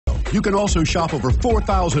You can also shop over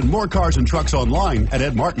 4,000 more cars and trucks online at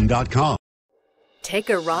edmartin.com. Take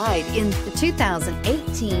a ride in the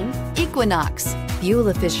 2018 Equinox. Fuel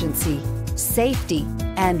efficiency, safety,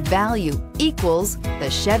 and value equals the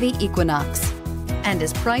Chevy Equinox and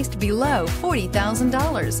is priced below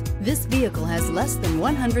 $40,000. This vehicle has less than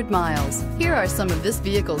 100 miles. Here are some of this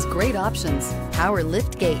vehicle's great options: power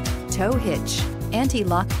liftgate, tow hitch,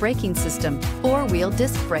 anti-lock braking system, four-wheel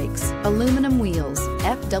disc brakes, aluminum wheels,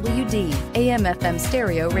 FWD, AM/FM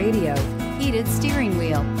stereo radio, heated steering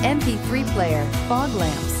wheel, MP3 player, fog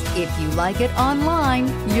lamps. If you like it online,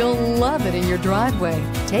 you'll love it in your driveway.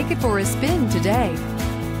 Take it for a spin today.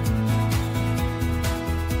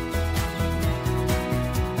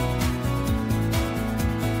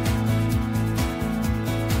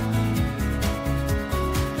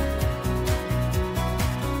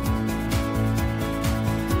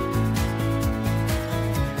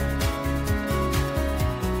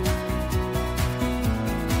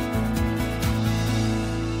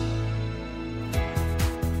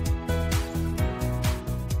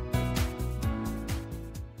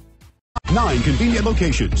 Nine convenient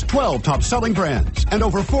locations, 12 top-selling brands, and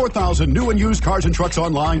over 4,000 new and used cars and trucks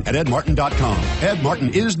online at edmartin.com. Ed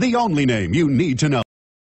Martin is the only name you need to know.